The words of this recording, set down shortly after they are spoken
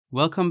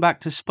Welcome back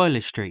to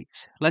Spoiler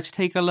Street. Let's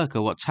take a look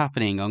at what's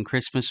happening on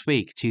Christmas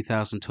week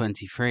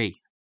 2023.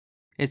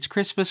 It's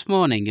Christmas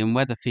morning in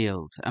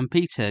Weatherfield, and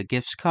Peter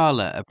gifts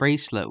Carla a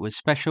bracelet with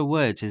special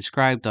words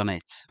inscribed on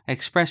it,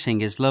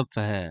 expressing his love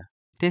for her.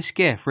 This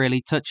gift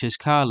really touches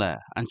Carla,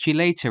 and she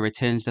later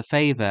returns the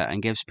favor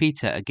and gives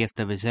Peter a gift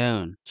of his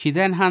own. She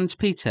then hands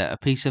Peter a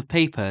piece of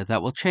paper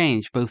that will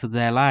change both of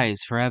their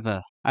lives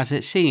forever, as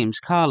it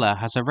seems Carla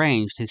has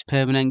arranged his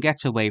permanent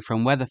getaway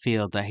from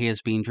Weatherfield that he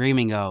has been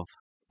dreaming of.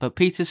 But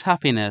Peter's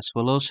happiness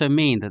will also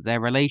mean that their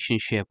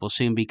relationship will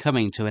soon be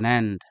coming to an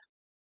end.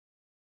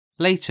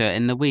 Later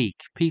in the week,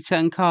 Peter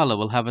and Carla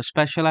will have a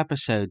special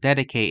episode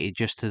dedicated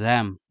just to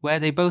them, where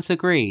they both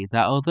agree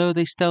that although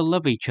they still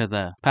love each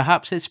other,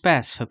 perhaps it's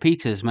best for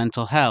Peter's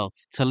mental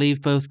health to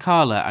leave both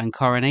Carla and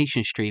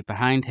Coronation Street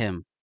behind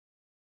him.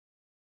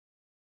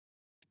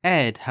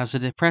 Ed has a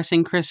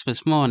depressing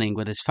Christmas morning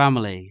with his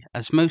family,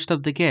 as most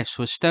of the gifts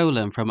were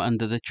stolen from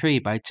under the tree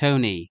by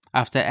Tony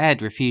after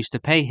Ed refused to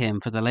pay him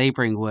for the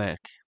labouring work.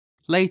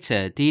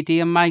 Later, Dee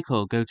Dee and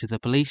Michael go to the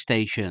police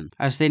station,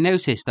 as they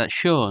notice that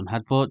Sean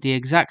had bought the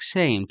exact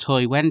same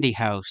toy Wendy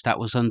house that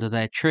was under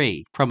their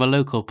tree from a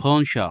local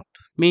pawn shop,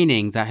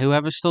 meaning that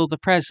whoever stole the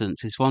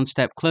presents is one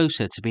step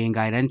closer to being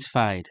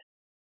identified.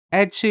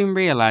 Ed soon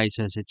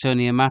realizes it's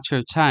only a matter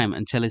of time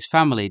until his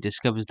family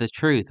discovers the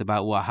truth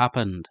about what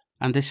happened,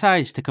 and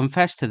decides to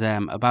confess to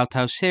them about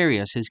how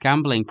serious his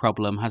gambling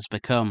problem has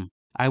become.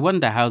 I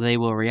wonder how they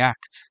will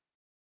react.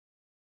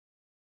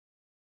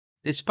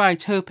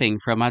 Despite hoping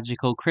for a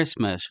magical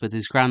Christmas with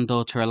his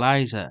granddaughter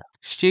Eliza,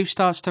 Stu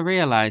starts to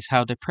realize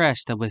how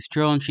depressed and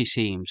withdrawn she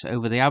seems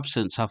over the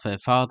absence of her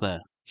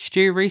father.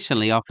 Stu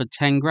recently offered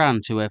 10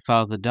 grand to her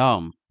father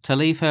Dom to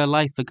leave her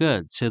life for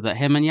good so that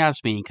him and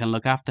Yasmin can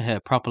look after her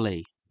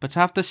properly. But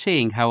after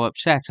seeing how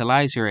upset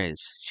Eliza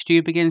is,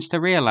 Stu begins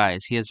to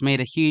realize he has made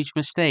a huge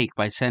mistake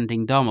by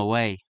sending Dom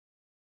away.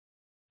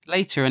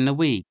 Later in the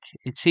week,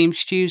 it seems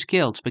Stu's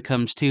guilt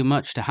becomes too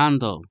much to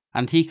handle,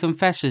 and he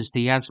confesses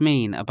to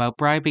Yasmin about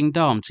bribing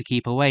Dom to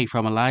keep away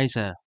from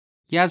Eliza.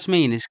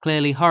 Yasmin is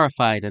clearly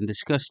horrified and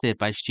disgusted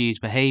by Stu's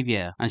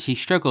behaviour, and she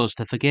struggles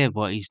to forgive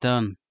what he's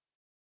done.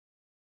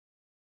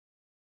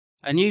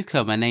 A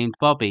newcomer named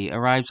Bobby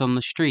arrives on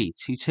the street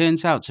who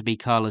turns out to be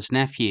Carla's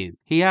nephew.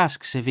 He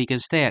asks if he can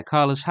stay at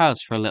Carla's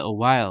house for a little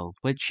while,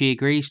 which she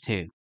agrees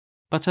to.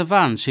 But a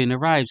van soon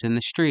arrives in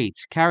the street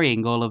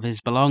carrying all of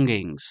his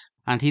belongings,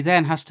 and he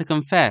then has to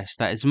confess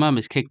that his mum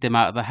has kicked him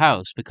out of the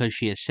house because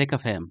she is sick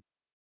of him.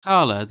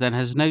 Carla then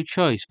has no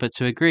choice but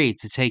to agree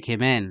to take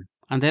him in,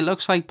 and it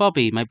looks like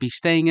Bobby might be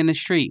staying in the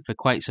street for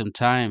quite some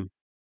time.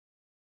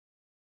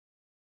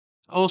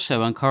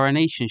 Also on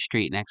Coronation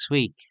Street next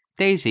week,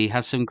 Daisy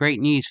has some great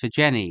news for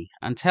Jenny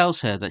and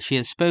tells her that she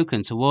has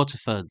spoken to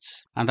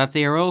Waterfoods and that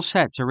they are all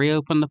set to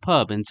reopen the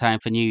pub in time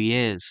for New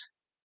Year's.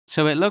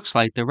 So it looks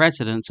like the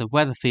residents of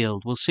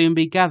Weatherfield will soon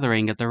be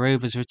gathering at the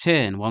Rovers'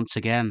 return once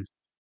again.